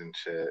names and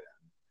shit.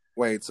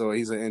 Wait, so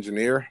he's an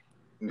engineer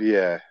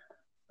Yeah,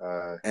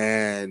 uh,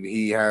 and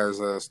he has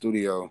a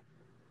studio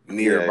yeah,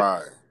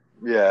 nearby.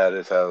 yeah, at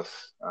his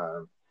house.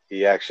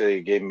 He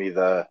actually gave me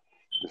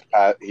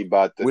he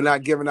bought the We're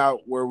not giving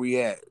out where we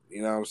at.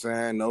 You know what I'm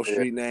saying? No yeah,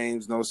 street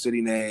names, no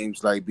city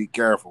names. Like, be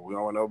careful. We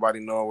don't want nobody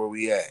knowing where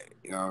we at.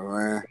 You know what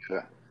I'm saying?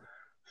 yeah.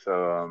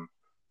 So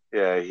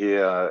yeah, he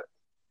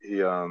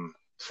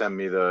sent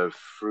me the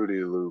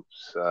Fruity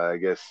Loops. I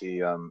guess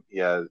he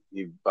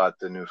bought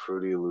the new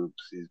Fruity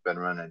Loops. He's been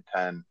running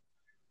 10.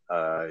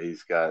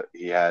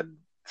 He had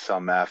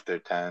some after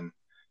 10.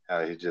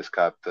 He just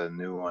got the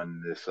new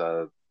one this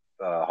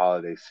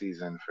holiday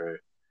season for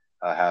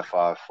half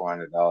off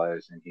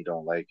 $400, and he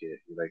don't like it.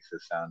 He likes the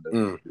sound of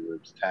Mm. Fruity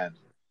Loops 10.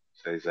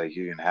 So he's like,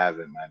 you can have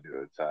it, my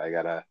dude. So I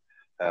got a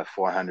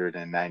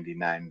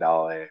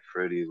 $499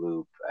 Fruity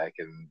Loop. I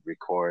can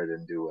record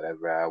and do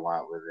whatever I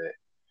want with it.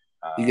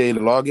 He gave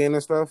you the login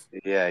and stuff.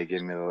 Yeah, he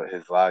gave me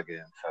his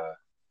login. So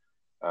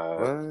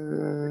What?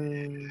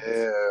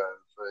 yeah,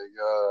 it's like,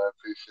 I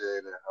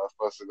appreciate it. I was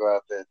supposed to go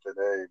out there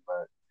today,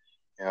 but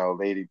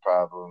lady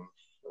problems.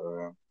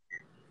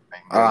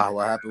 I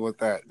What happened with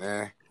that,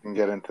 man? can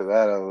get into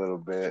that a little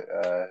bit.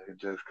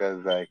 Just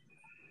because like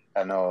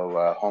I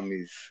know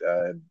homies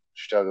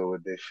struggle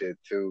with this shit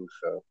too.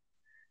 So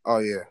Oh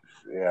yeah.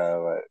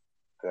 yeah,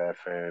 but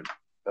for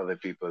other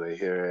people to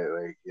hear it,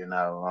 like you're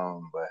not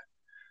alone. But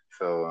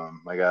so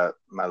I got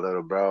my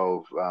little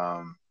bro.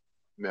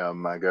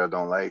 My girl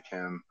don't like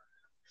him,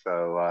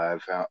 so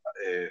I've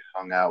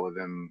hung out with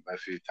him a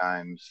few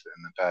times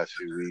in the past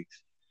few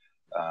weeks.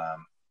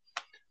 Um,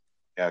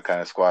 yeah,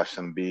 kind of squashed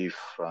some beef.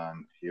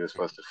 He was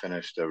supposed to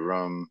finish the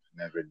room,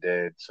 never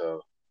did.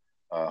 So,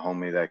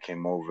 homie that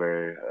came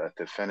over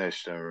to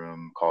finish the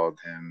room called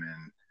him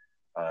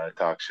and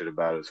talked shit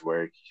about his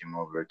work. He came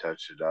over,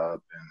 touched it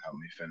up, and helped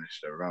me finish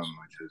the room,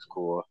 which is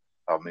cool.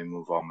 Helped me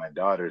move all my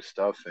daughter's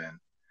stuff in.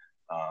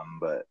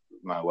 But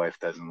my wife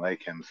doesn't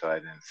like him, so I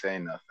didn't say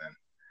nothing.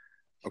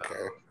 So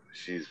Okay.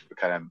 she's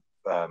kind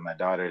of, my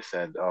daughter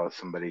said, "Oh,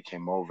 somebody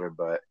came over,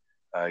 but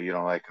you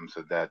don't like him,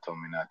 so dad told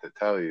me not to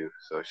tell you."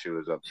 So she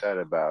was upset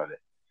about it.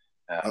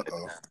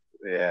 Uh-oh.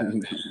 Yeah,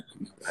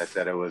 I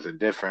said it was a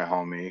different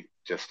homie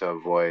just to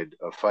avoid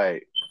a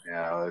fight.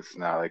 It's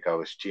not like I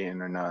was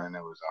cheating or nothing.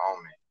 It was a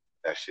homie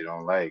that she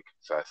don't like.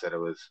 So I said it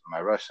was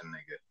my Russian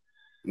nigga.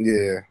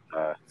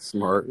 Yeah.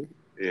 Smart.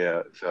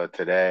 Yeah. So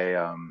today,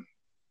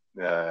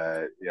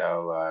 we're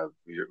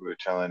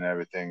chilling and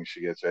everything.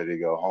 She gets ready to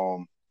go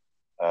home.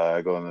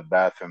 I go in the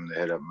bathroom to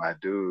hit up my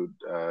dude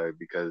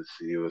because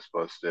he was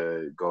supposed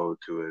to go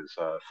to his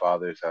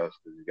father's house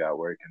because he got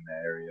work in the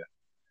area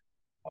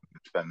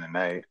and spend the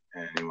night,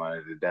 and he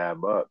wanted to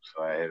dab up.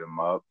 So I hit him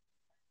up,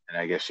 and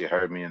I guess she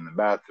heard me in the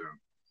bathroom.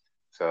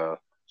 So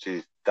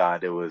she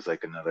thought it was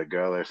like another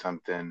girl or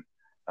something.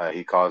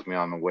 He calls me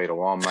on the way to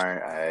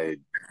Walmart. I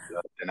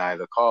deny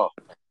the call.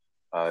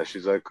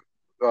 She's like,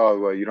 "Oh,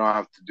 well, you don't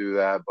have to do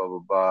that." Blah blah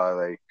blah.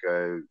 Like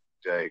I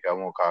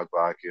won't cock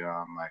block you.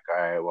 I'm like,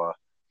 "All right, well,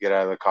 get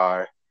out of the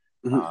car."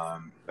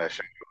 That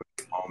shit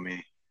on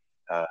me.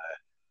 Uh,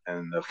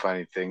 and the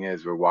funny thing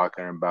is, we're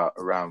walking about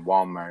around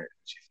Walmart. And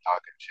she's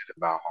talking shit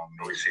about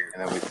homie,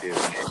 and then we see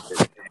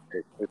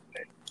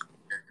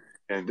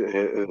and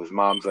his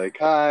mom's like,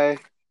 "Hi,"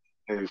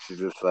 and she's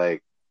just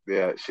like,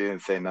 "Yeah." She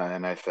didn't say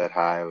nothing. I said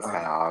hi. It was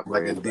kind of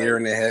Like a awkward, deer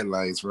in the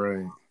headlights,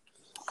 right?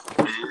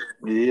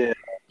 yeah.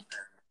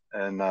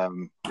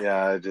 And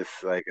yeah, I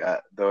just like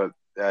though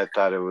I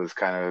thought it was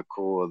kind of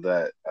cool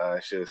that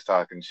she was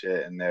talking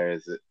shit, and there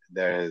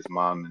his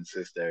mom and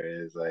sister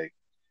is like,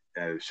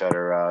 shut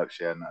her up.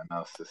 She had nothing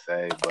else to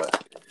say,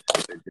 but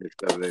the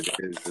gist of it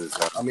is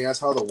I mean, that's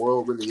how the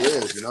world really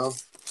is,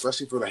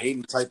 especially for the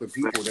hating type of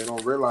people. They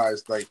don't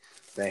realize like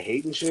that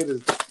hating shit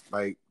is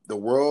like the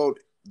world.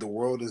 The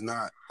world is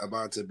not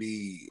about to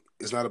be.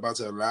 It's not about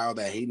to allow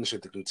that hating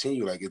shit to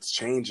continue. Like it's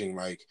changing.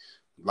 Like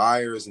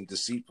liars and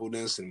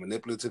deceitfulness and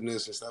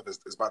manipulativeness and stuff is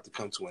about to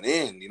come to an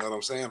end. You know what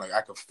I'm saying? Like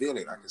I can feel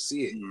it. I can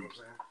see it. You know what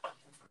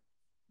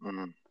I'm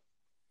saying?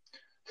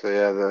 So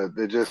yeah,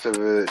 the gist of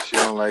it, she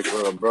don't like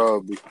little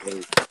bro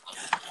because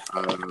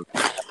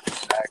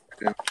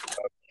accident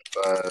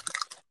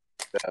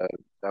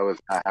that was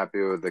not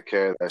happy with the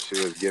care that she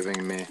was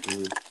giving me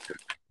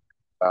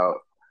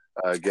about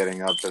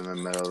getting up in the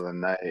middle of the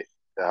night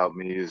to help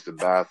me use the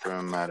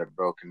bathroom. I had a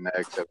broken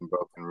neck, 7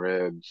 broken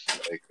ribs,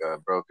 like a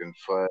broken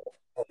foot,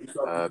 You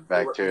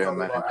bacterial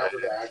talking about after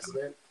the meningitis.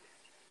 accident?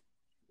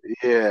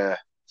 Yeah.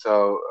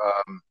 So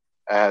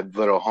I had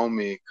little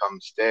homie come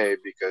stay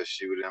because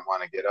she didn't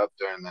want to get up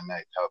during the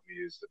night to help me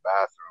use the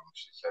bathroom.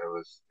 She said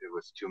it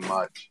was too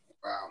much.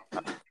 Wow.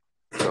 So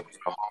little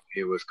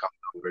homie was coming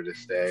over to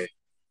stay.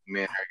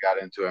 Me and her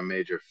got into a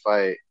major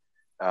fight.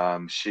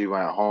 She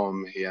went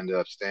home. He ended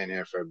up staying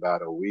here for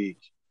about a week.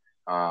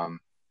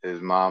 His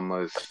mom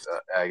was,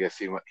 I guess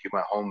he went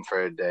home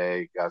for a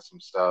day, got some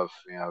stuff,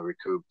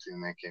 recouped,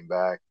 and then came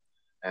back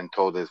and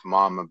told his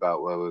mom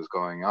about what was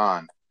going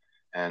on.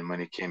 And when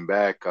he came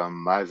back,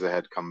 Liza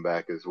had come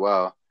back as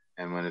well.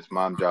 And when his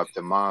mom dropped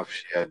him off,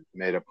 she had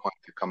made a point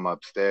to come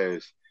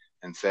upstairs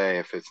and say,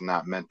 if it's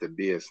not meant to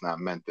be, it's not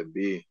meant to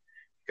be,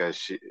 because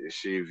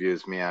she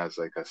views me as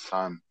like a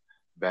son.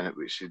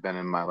 She's been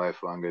in my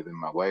life longer than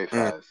my wife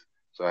has.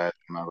 So I had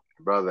my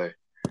brother,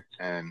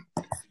 and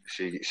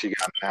she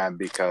got mad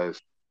because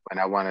when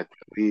I wanted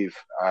to leave,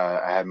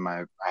 I had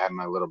my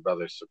little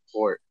brother's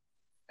support,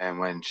 and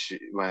when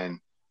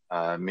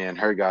me and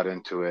her got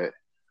into it,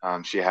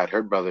 she had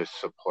her brother's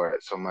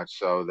support so much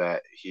so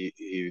that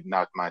he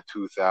knocked my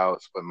tooth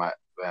out,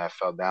 I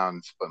fell down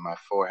and split my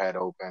forehead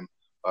open,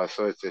 all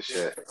sorts of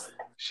shit.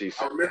 She I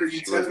said remember you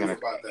she was telling me gonna,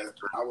 about that.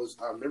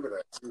 I remember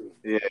that too.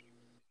 yeah,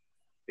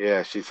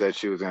 yeah. She said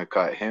she was gonna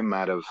cut him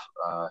out of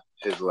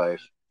his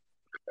life,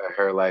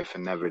 her life,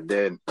 and never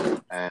did.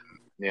 And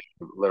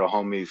little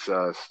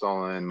homies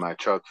stolen my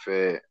truck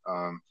fit.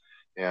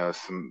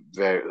 Some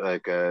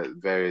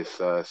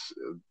various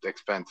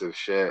expensive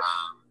shit.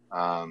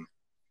 Um,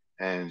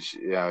 and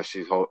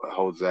she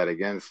holds that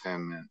against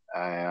him, and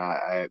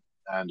I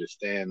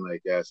understand,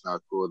 like, yeah, it's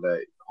not cool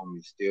that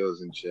homie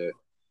steals and shit,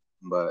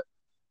 but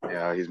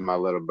he's my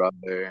little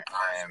brother,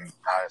 and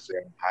honestly,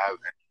 I don't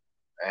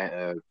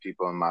have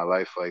people in my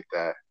life like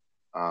that.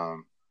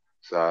 Um,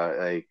 so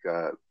like,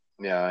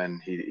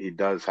 and he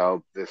does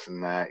help this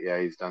and that.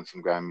 Yeah, he's done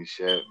some grimy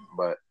shit,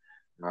 but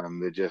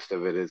the gist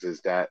of it is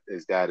his dad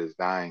is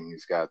dying.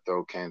 He's got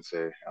throat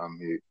cancer.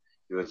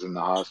 He was in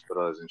the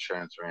hospital. His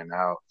insurance ran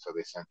out, so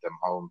they sent him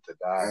home to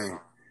die. Dang.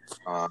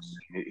 Um,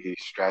 he's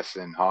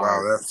stressing Wow,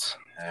 hard. that's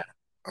And,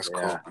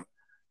 cool. yeah.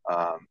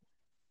 Um,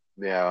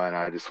 and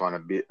I just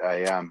want to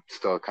I am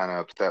still kind of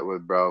upset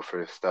with bro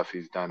for stuff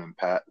he's done in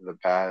the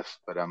past,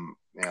 but I'm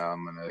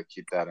gonna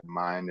keep that in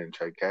mind and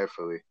tread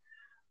carefully.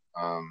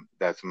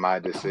 That's my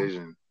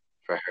decision.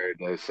 For her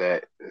to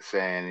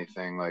say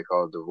anything like,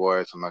 "Oh,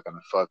 divorce, I'm not gonna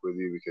fuck with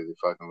you because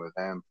you're fucking with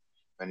him,"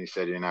 and he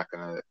said you're not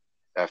gonna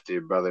after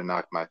your brother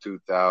knocked my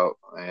tooth out.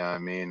 You know what I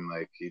mean?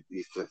 Like he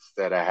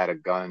said I had a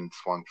gun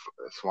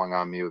swung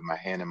on me with my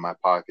hand in my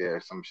pocket or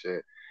some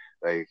shit.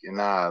 Like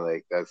nah,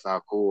 like that's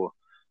not cool.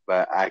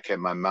 But I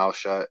kept my mouth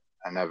shut.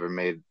 I never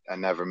made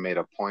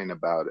a point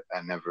about it.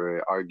 I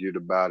never argued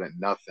about it.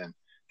 Nothing.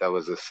 That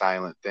was a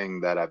silent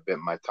thing that I bit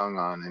my tongue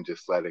on and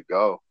just let it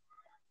go.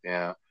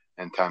 Yeah.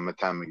 And time and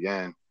time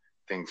again,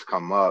 things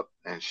come up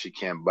and she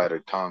can't bite her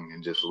tongue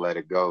and just let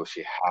it go.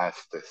 She has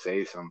to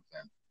say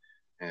something.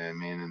 And I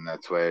mean, and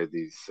that's where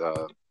these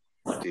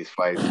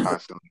fights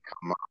constantly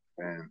come up,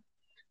 and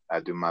I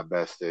do my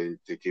best to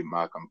keep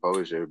my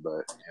composure,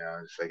 but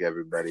it's like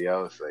everybody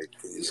else, like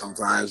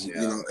Sometimes,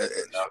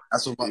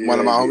 that's what one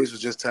of yeah, my homies was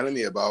just telling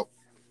me about.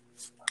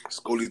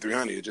 Schoolie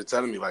 300, just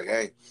telling me like,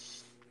 hey,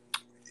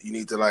 you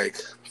need to like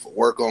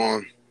work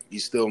on. You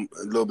still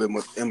a little bit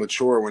more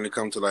immature when it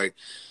comes to like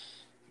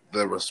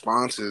the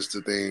responses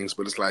to things,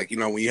 but it's like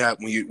when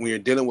you're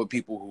dealing with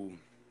people who,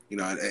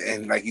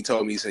 and like he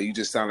told me, he said you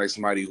just sound like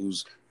somebody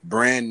who's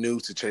brand new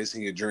to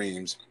chasing your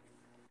dreams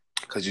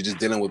because you're just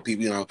dealing with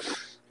people,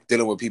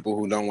 dealing with people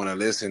who don't want to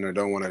listen or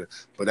don't want to.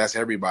 But that's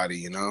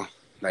everybody,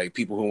 like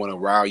people who want to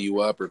rile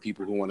you up or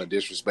people who want to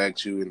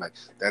disrespect you, and like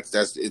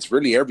that's it's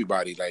really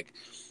everybody. Like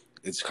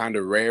it's kind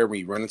of rare when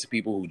you run into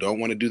people who don't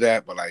want to do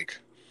that, but like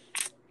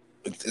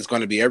it's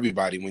going to be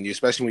everybody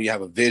especially when you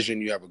have a vision,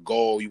 you have a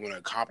goal, you want to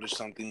accomplish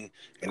something,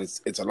 and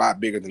it's a lot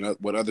bigger than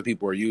what other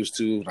people are used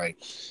to. Like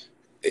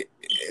a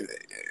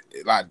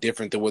lot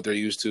different than what they're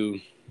used to.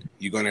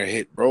 You're going to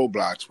hit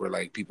roadblocks where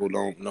like people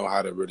don't know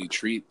how to really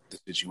treat the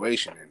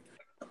situation, and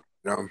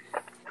I'm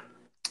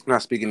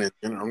not speaking in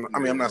general.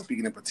 I'm not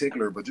speaking in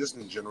particular, but just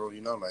in general,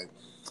 like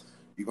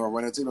you're gonna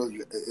run into those.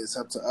 It's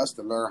up to us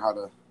to learn how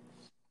to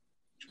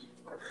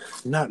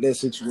not let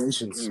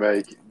situations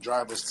right,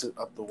 drive us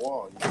up the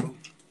wall.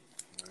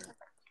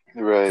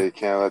 right. You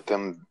can't let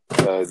them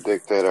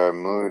dictate our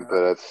mood,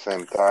 but at the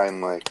same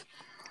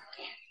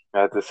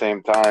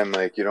time,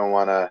 like you don't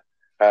want to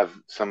have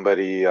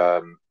somebody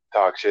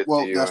talk shit to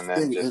Well, you that's and the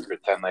then thing. just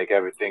pretend like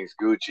everything's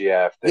Gucci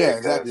after, Yeah,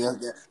 exactly.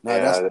 because Now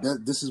yeah,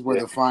 this is where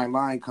yeah, the fine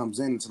line comes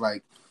in. It's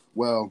like,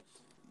 well,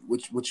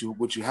 what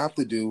you have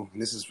to do,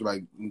 and this is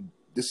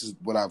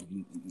what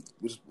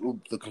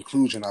the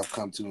conclusion I've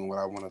come to, and what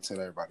I want to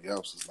tell everybody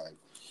else is like,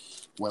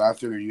 what I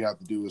figure you have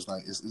to do is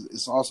like,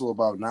 it's also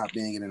about not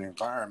being in an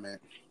environment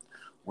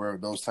where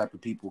those type of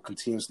people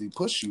continuously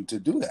push you to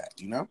do that.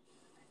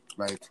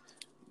 Like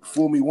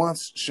fool me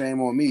once,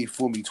 shame on me.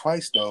 Fool me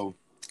twice, though,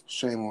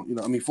 shame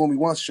on fool me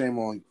once, shame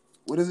on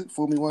what is it?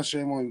 Fool me once,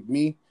 shame on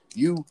me.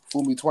 You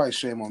fool me twice,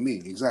 shame on me.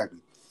 Exactly.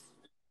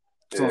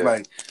 So it's yeah,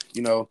 like,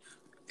 you know,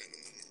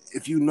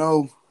 if you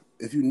know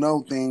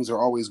things are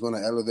always going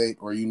to elevate,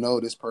 or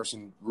this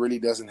person really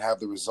doesn't have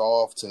the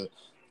resolve to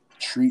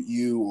treat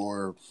you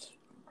or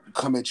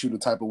come at you the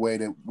type of way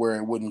that where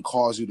it wouldn't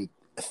cause you to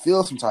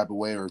feel some type of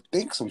way or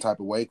think some type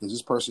of way, because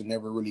this person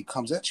never really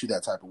comes at you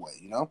that type of way.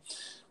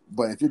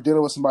 But if you're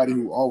dealing with somebody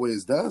who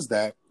always does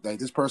that, like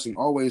this person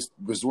always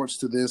resorts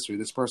to this, or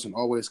this person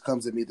always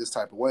comes at me this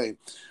type of way,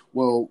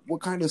 well,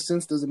 what kind of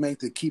sense does it make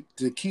to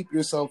keep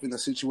yourself in a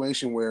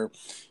situation where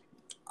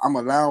I'm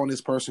allowing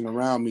this person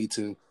around me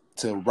to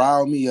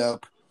rile me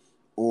up,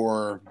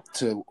 or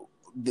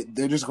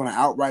they're just going to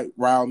outright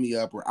rile me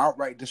up or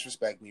outright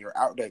disrespect me, or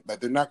outright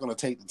like they're not going to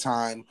take the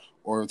time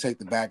or take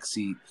the back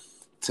seat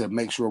to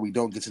make sure we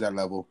don't get to that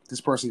level. This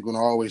person's going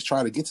to always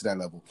try to get to that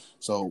level.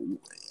 So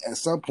at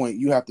some point,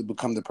 you have to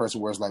become the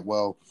person where it's like,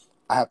 well,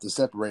 I have to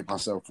separate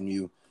myself from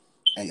you,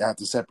 and I have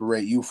to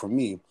separate you from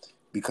me,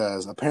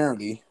 because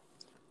apparently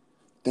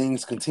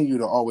things continue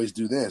to always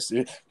do this.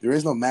 There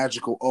is no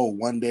magical,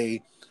 one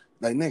day,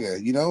 like,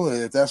 nigga,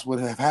 if that's what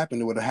have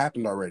happened, it would have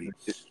happened already.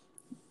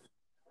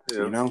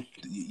 yeah.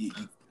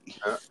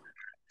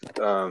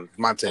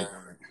 My take.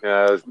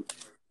 Yeah,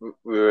 we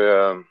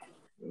were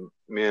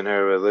me and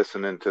her were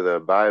listening to the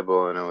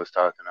Bible, and it was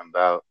talking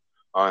about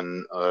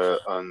on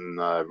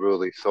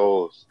unruly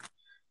souls,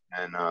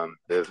 and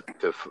to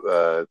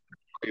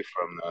free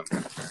from them.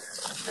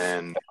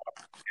 And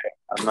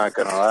I'm not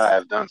gonna lie,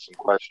 I've done some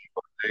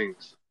questionable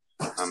things,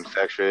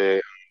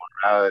 sexual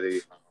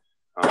immorality,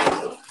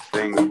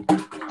 thing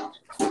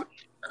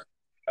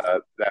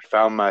I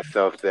found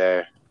myself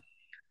there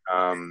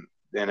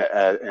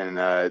in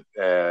a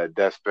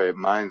desperate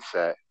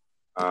mindset,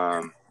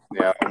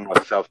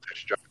 almost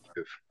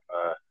self-destructive.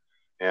 Uh,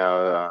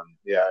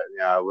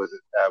 I was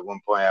at one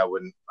point. I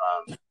wouldn't.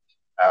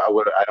 I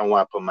would. I don't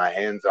want to put my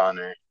hands on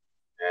her,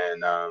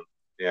 and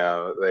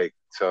like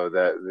so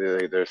that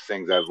really, there's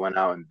things I've went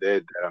out and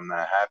did that I'm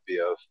not happy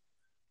of.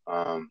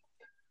 Um,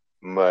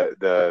 but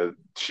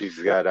she's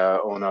got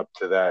to own up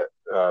to that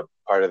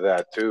part of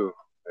that too.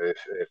 If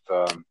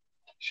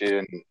she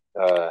didn't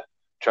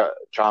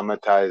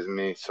traumatize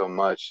me so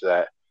much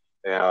that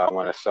I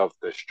want to self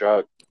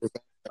destruct.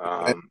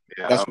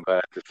 That's But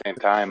at the same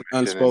time,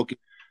 unspoken.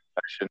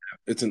 I shouldn't.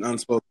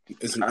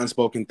 It's an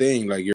unspoken thing. Like